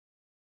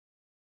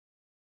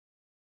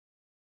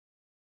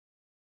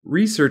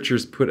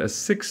Researchers put a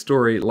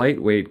 6-story,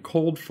 lightweight,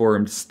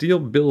 cold-formed steel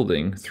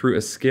building through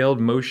a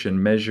scaled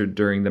motion measured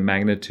during the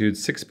magnitude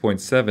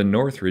 6.7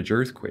 Northridge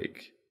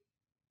earthquake.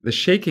 The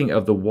shaking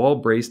of the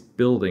wall-braced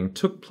building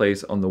took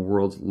place on the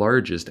world's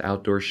largest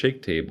outdoor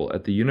shake table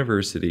at the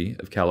University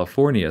of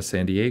California,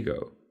 San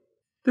Diego.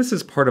 This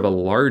is part of a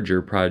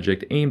larger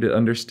project aimed at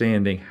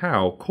understanding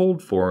how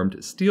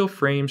cold-formed steel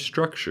frame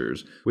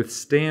structures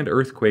withstand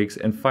earthquakes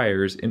and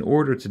fires in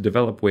order to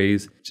develop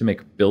ways to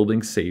make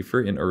buildings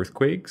safer in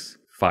earthquakes,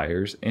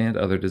 fires, and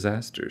other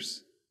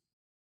disasters.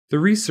 The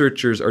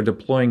researchers are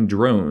deploying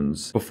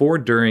drones before,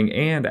 during,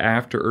 and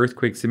after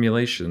earthquake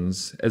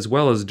simulations, as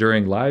well as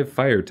during live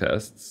fire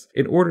tests,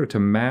 in order to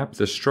map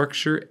the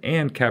structure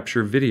and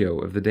capture video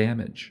of the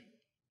damage.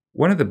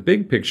 One of the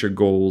big picture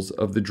goals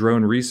of the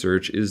drone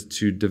research is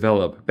to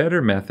develop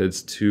better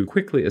methods to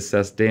quickly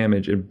assess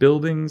damage in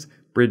buildings,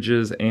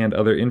 bridges, and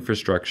other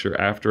infrastructure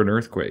after an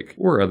earthquake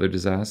or other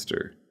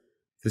disaster.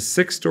 The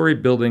 6-story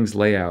building's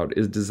layout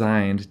is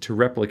designed to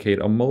replicate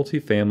a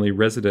multifamily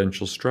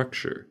residential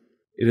structure.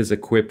 It is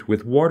equipped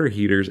with water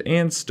heaters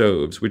and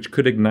stoves which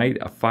could ignite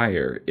a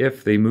fire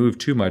if they move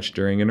too much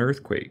during an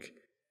earthquake.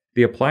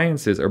 The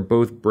appliances are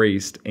both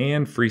braced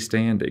and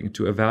freestanding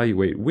to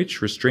evaluate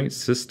which restraint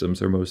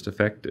systems are most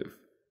effective.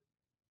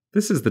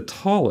 This is the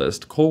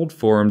tallest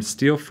cold-formed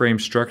steel frame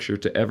structure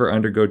to ever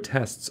undergo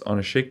tests on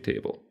a shake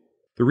table.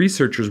 The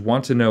researchers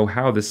want to know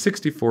how the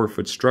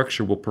 64-foot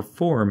structure will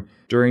perform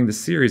during the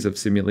series of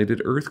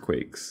simulated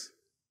earthquakes.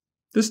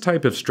 This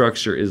type of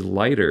structure is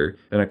lighter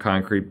than a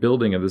concrete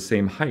building of the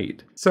same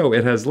height, so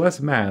it has less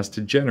mass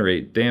to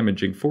generate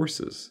damaging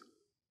forces.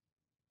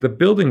 The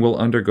building will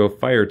undergo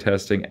fire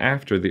testing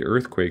after the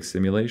earthquake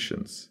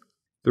simulations.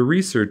 The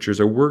researchers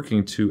are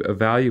working to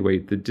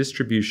evaluate the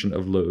distribution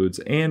of loads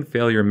and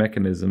failure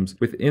mechanisms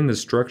within the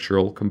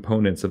structural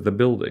components of the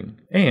building,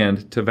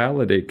 and to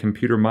validate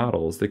computer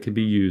models that can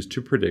be used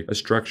to predict a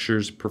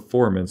structure's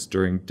performance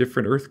during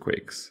different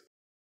earthquakes.